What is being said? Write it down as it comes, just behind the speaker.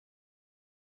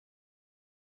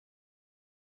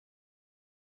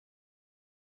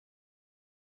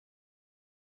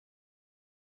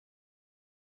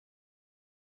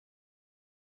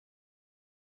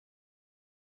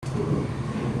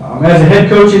As a head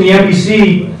coach in the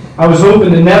NBC, I was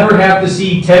hoping to never have to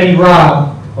see Teddy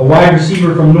Robb, a wide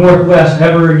receiver from Northwest,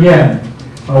 ever again.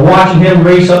 Watching him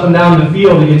race up and down the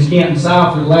field against Canton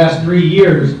South for the last 3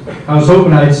 years, I was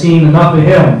hoping I'd seen enough of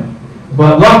him.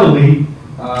 But luckily,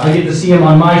 I get to see him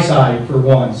on my side for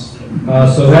once.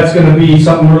 So that's going to be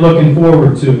something we're looking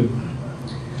forward to.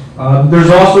 There's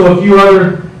also a few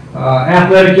other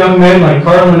athletic young men like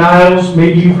Carlin Isles,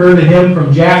 maybe you've heard of him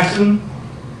from Jackson,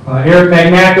 Eric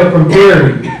Magnaca from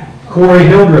Perry, Corey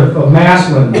Hildreth of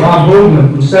Massillon, Rob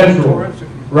Hoagman from Central,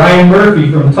 Ryan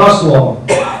Murphy from Tuslaw,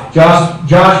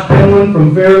 Josh Penland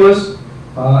from Fairless,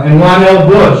 and Lionel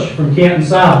Bush from Canton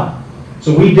South.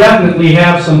 So we definitely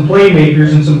have some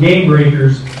playmakers and some game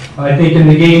breakers, I think, in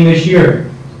the game this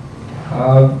year.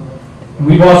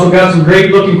 We've also got some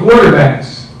great looking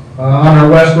quarterbacks on our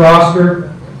West roster.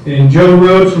 In Joe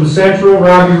Rhodes from Central,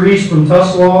 Robbie Reese from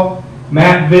Tuslaw,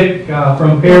 Matt Vick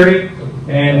from Perry,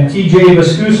 and TJ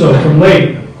Vescuso from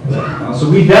Lake.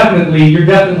 So you're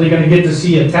definitely going to get to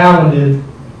see a talented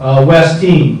West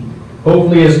team.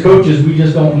 Hopefully as coaches we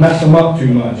just don't mess them up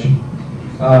too much.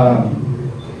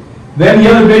 Then the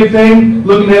other big thing,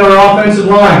 looking at our offensive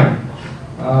line.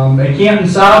 At Canton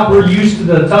South, we're used to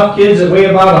the tough kids that weigh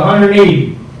about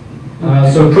 180.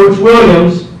 So Coach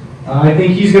Williams, I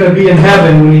think he's going to be in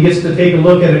heaven when he gets to take a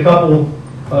look at a couple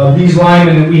of these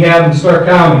linemen that we have in Stark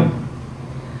County.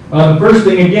 The first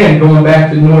thing, again, going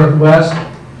back to Northwest,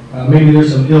 maybe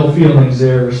there's some ill feelings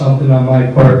there or something on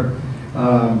my part.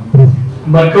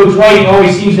 But Coach Whiting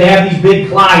always seems to have these big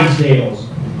Clydesdales.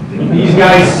 These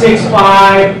guys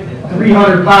 6'5",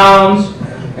 300 pounds,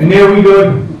 and there we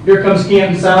go. Here comes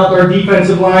Canton South, our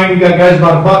defensive line. We got guys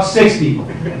about $160,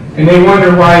 and they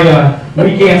wonder why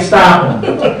we can't stop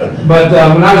them. But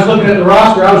when I was looking at the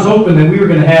roster, I was hoping that we were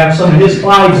going to have some of his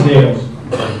Clydesdales.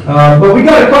 But we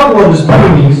got a couple of his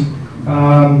ponies.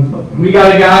 We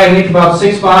got a guy, I think, about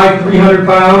 6'5", 300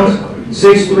 pounds,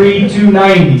 6'3",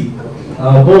 290.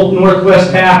 Both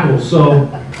Northwest tackles. So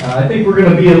I think we're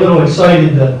going to be a little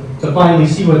excited to finally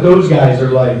see what those guys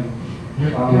are like.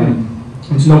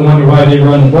 It's no wonder why they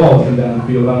run the ball from down the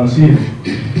field on us either.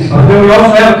 Then we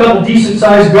also have a couple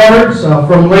decent-sized guards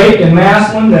from Lake and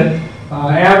Massillon that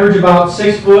average about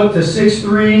 6 foot to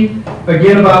 6'3",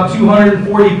 again about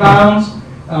 240 pounds,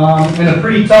 and a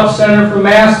pretty tough center from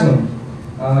Massillon.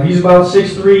 He's about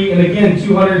 6'3", and again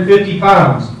 250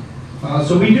 pounds.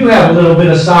 So we do have a little bit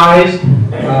of size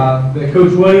that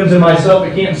Coach Williams and myself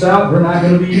at Canton South, we're not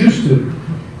going to be used to.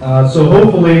 So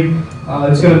hopefully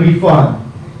it's going to be fun.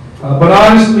 But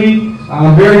honestly,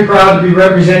 I'm very proud to be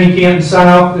representing Canton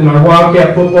South in our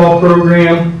Wildcat football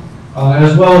program,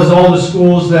 as well as all the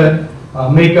schools that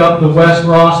make up the West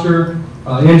roster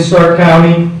in Stark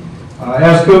County.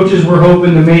 As coaches, we're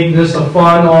hoping to make this a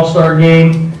fun all-star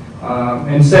game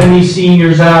and send these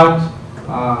seniors out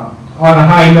on a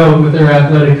high note with their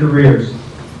athletic careers.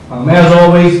 As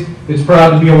always, it's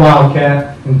proud to be a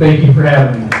Wildcat, and thank you for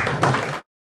having me.